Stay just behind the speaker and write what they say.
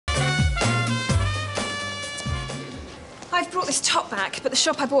I've brought this top back, but the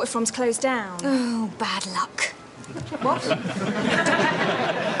shop I bought it from's closed down. Oh, bad luck. What?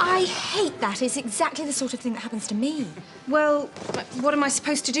 I hate that. It's exactly the sort of thing that happens to me. Well, what am I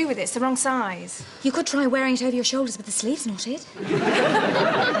supposed to do with it? It's the wrong size. You could try wearing it over your shoulders with the sleeves knotted.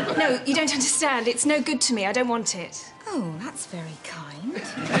 No, you don't understand. It's no good to me. I don't want it. Oh, that's very kind.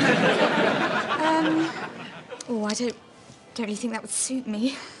 Oh, I don't really think that would suit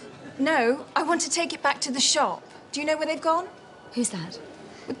me. No, I want to take it back to the shop. Do you know where they've gone? Who's that?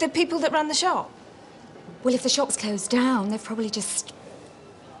 The people that run the shop. Well, if the shop's closed down, they've probably just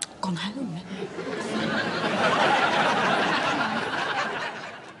gone home.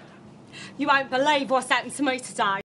 You won't believe what's happened to me today.